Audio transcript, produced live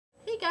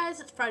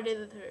guys, it's Friday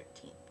the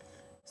 13th.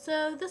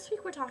 So this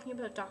week we're talking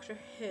about Doctor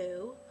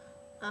Who.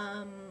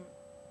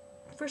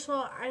 First of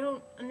all, I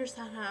don't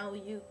understand how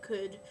you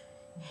could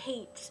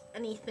hate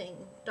anything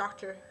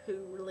Doctor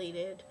Who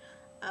related,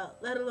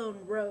 let alone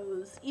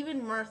Rose.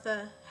 Even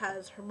Martha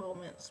has her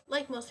moments.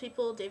 Like most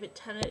people, David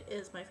Tennant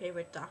is my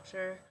favorite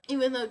Doctor.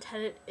 Even though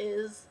Tennant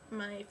is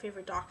my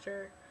favorite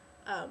Doctor,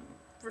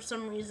 for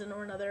some reason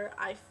or another,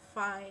 I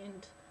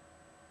find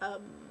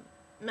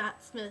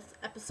Matt Smith's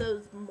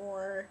episodes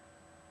more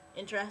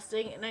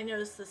interesting, and I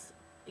noticed this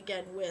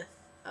again with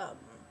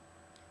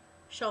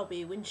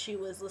Shelby when she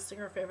was listing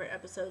her favorite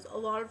episodes. A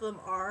lot of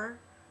them are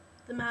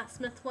the Matt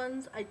Smith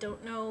ones. I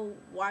don't know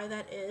why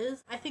that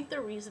is. I think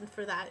the reason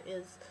for that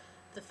is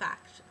the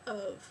fact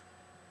of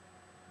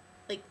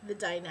like the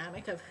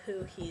dynamic of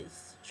who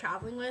he's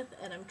traveling with,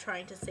 and I'm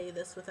trying to say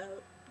this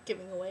without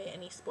giving away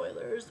any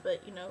spoilers,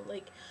 but you know,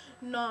 like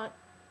not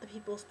the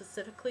people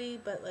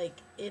specifically, but like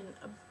in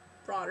a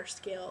broader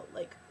scale,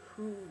 like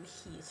who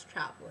he's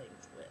traveling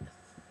with.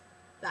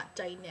 That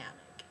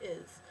dynamic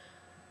is,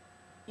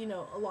 you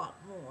know, a lot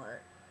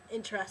more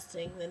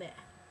interesting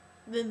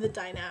than the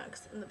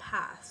dynamics in the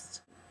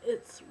past.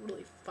 It's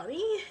really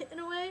funny in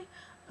a way.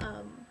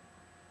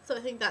 So I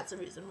think that's the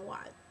reason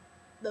why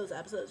those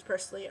episodes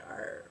personally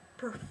are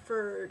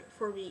preferred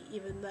for me,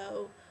 even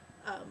though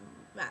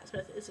Matt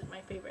Smith isn't my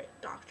favorite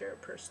Doctor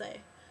per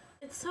se.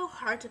 It's so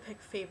hard to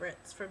pick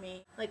favorites for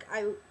me. Like,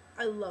 I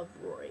love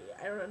Rory.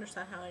 I don't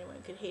understand how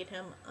anyone could hate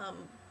him.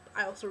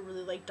 I also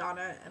really like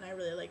Donna, and I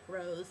really like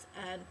Rose,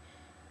 and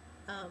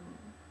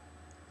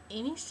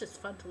Amy's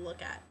just fun to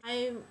look at.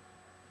 I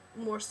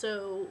more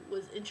so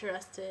was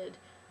interested,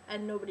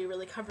 and nobody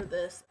really covered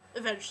this.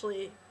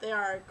 Eventually, they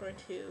are going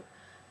to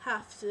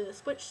have to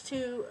switch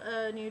to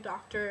a new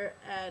Doctor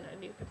and a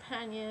new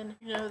companion.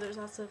 You know, there's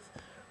lots of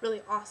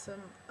really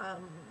awesome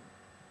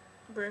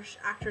British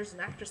actors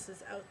and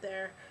actresses out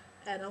there,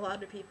 and a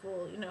lot of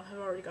people, you know, have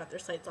already got their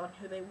sights on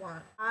who they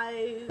want.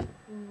 I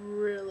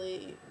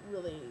really,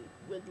 really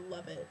would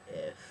love it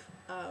if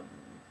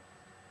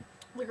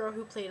the girl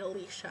who played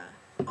Alicia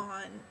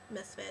on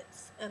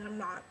Misfits, and I'm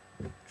not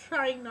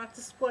trying not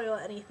to spoil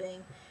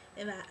anything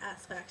in that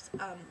aspect,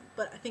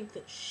 but I think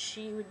that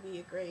she would be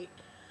a great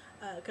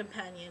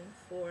companion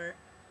for,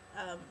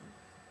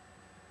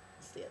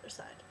 it's the other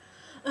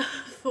side,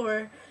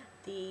 for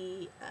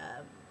the,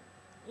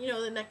 you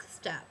know, the next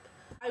step.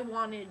 I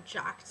wanted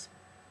Jack to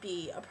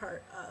be a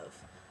part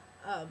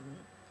of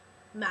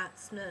Matt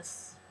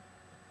Smith's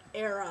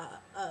era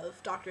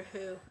of Doctor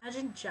Who.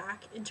 Imagine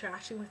Jack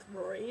interacting with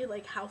Rory,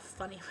 like how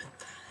funny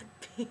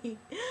would that be?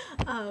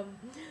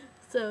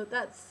 So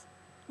that's,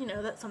 you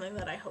know, that's something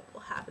that I hope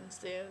will happen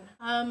soon.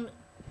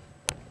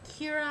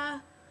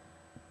 Kira,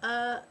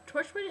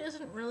 Torchwood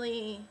isn't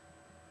really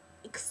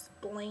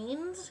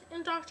explained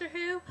in Doctor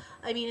Who.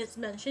 I mean, it's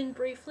mentioned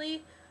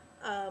briefly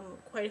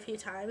quite a few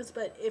times,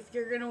 but if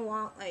you're gonna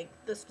want like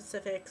the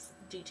specifics,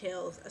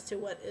 details as to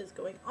what is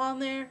going on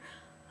there,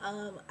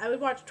 I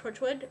would watch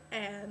Torchwood,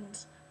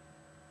 and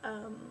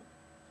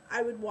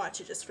I would watch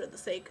it just for the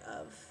sake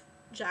of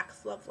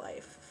Jack's love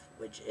life,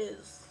 which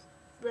is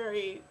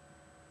very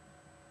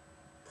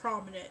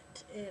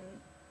prominent in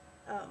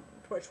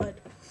Torchwood,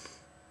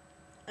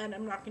 and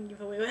I'm not going to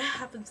give away what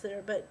happens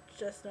there, but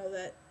just know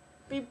that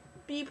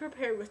be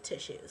prepared with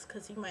tissues,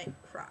 because you might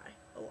cry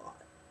a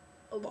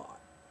lot.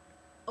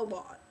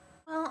 Well,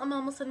 I'm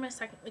almost in my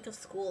second week of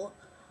school.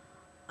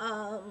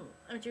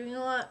 I'm doing a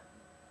lot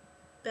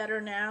better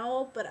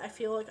now, but I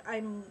feel like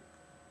I'm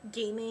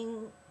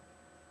gaining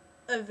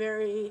a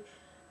very,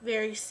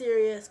 very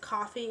serious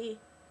coffee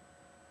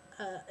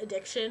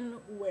addiction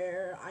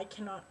where I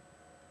cannot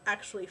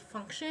actually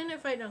function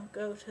if I don't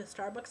go to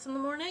Starbucks in the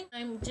morning.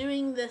 I'm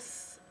doing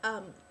this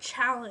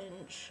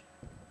challenge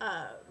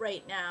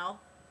right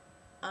now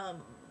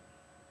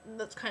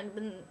that's kind of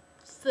been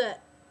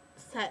set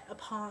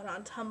upon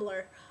on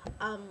Tumblr,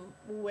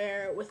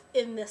 where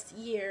within this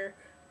year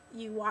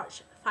you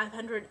watch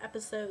 500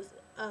 episodes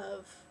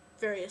of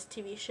various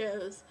TV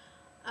shows,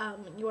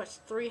 you watch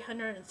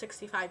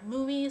 365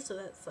 movies, so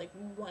that's like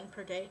one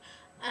per day,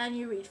 and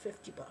you read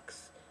 50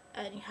 books,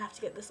 and you have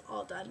to get this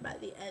all done by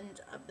the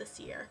end of this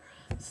year.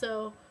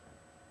 So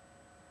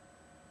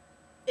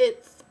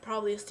it's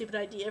probably a stupid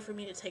idea for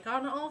me to take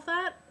on all of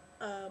that,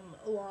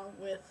 along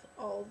with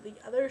all the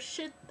other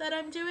shit that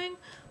I'm doing,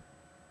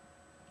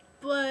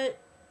 but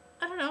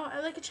I don't know,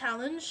 I like a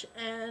challenge,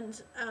 and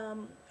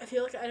I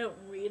feel like I don't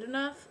read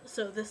enough,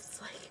 so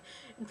this like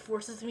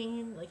enforces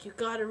me, like, you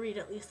gotta read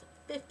at least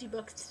 50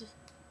 books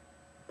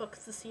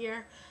this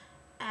year,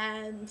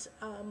 and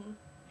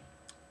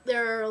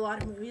there are a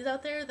lot of movies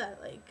out there that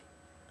like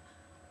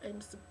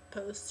I'm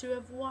supposed to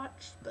have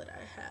watched, but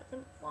I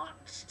haven't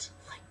watched,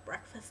 like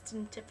Breakfast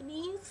in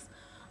Tiffany's,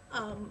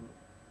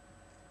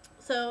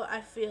 so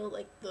I feel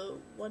like the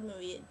one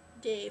movie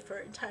a day for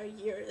an entire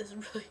year is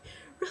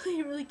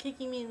really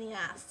kicking me in the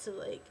ass to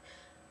like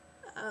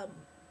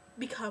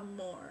become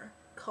more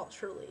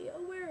culturally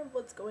aware of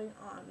what's going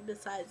on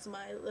besides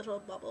my little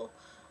bubble,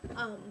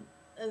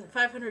 And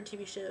 500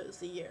 TV shows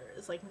a year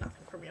is like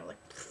nothing for me. I'm like,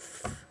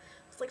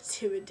 it's like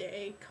 2 a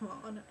day. Come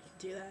on, I can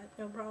do that,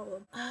 no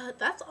problem.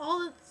 That's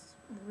all that's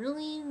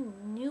really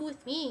new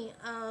with me.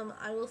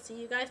 I will see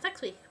you guys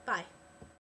next week. Bye.